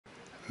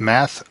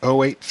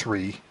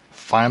Math083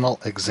 Final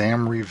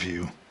Exam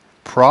Review.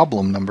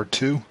 Problem number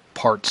 2,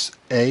 parts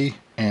A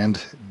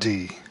and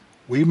D.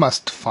 We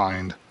must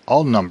find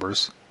all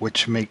numbers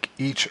which make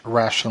each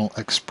rational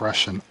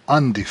expression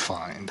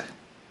undefined.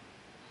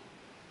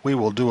 We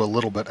will do a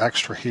little bit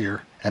extra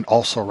here and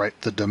also write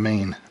the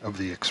domain of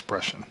the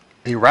expression.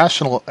 A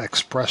rational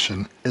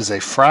expression is a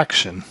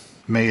fraction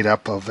made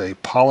up of a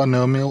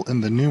polynomial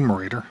in the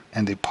numerator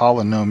and a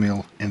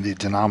polynomial in the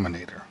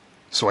denominator.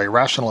 So a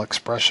rational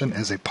expression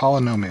is a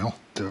polynomial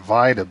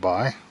divided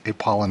by a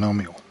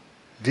polynomial.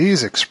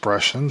 These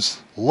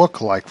expressions look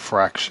like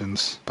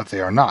fractions, but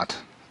they are not.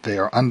 They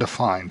are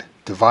undefined.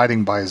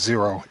 Dividing by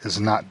 0 is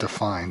not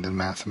defined in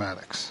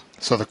mathematics.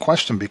 So the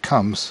question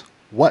becomes,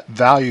 what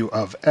value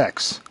of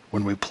x,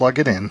 when we plug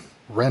it in,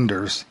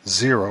 renders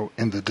 0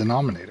 in the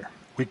denominator?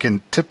 We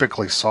can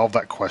typically solve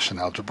that question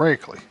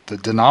algebraically. The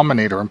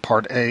denominator in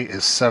part A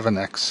is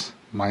 7x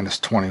minus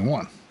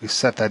 21. We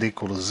set that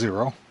equal to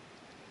 0.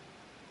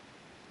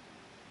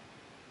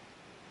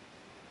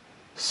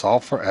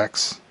 Solve for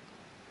x.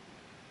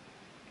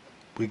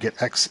 We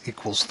get x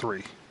equals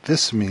 3.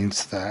 This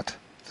means that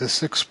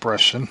this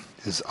expression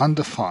is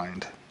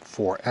undefined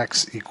for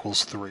x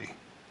equals 3.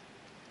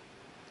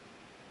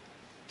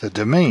 The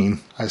domain,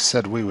 I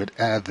said we would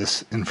add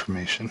this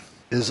information,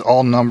 is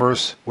all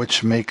numbers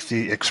which make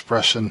the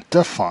expression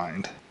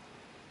defined,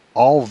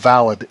 all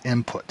valid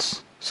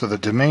inputs. So the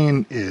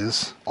domain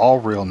is all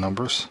real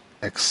numbers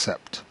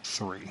except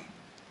 3.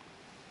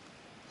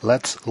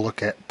 Let's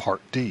look at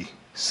part D.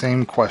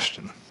 Same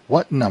question.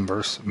 What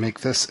numbers make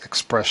this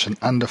expression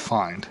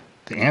undefined?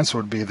 The answer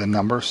would be the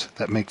numbers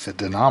that make the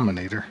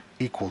denominator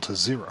equal to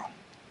 0.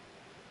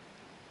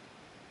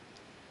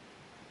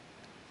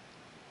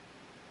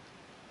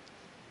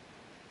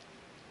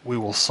 We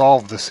will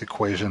solve this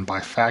equation by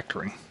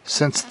factoring.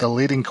 Since the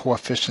leading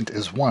coefficient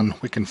is 1,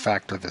 we can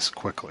factor this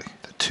quickly.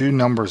 The two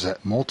numbers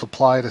that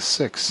multiply to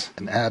 6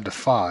 and add to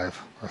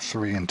 5 are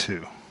 3 and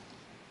 2.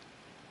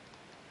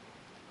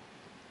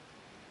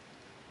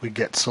 We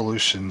get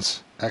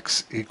solutions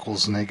x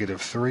equals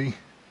negative 3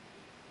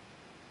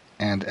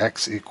 and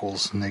x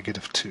equals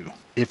negative 2.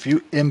 If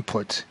you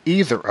input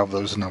either of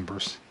those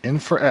numbers in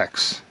for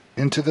x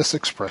into this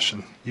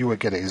expression, you would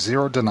get a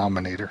 0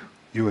 denominator.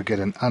 You would get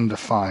an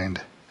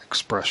undefined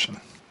expression.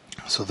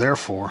 So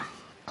therefore,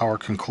 our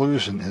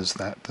conclusion is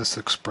that this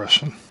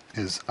expression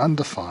is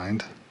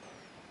undefined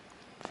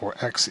for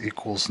x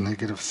equals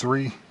negative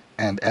 3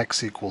 and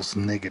x equals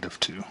negative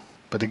 2.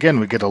 But again,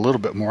 we get a little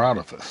bit more out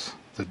of this.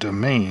 The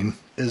domain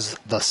is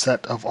the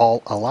set of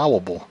all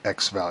allowable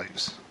x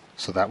values.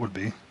 So that would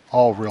be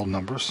all real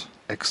numbers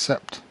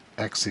except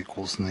x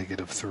equals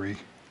negative 3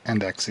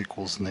 and x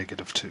equals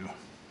negative 2.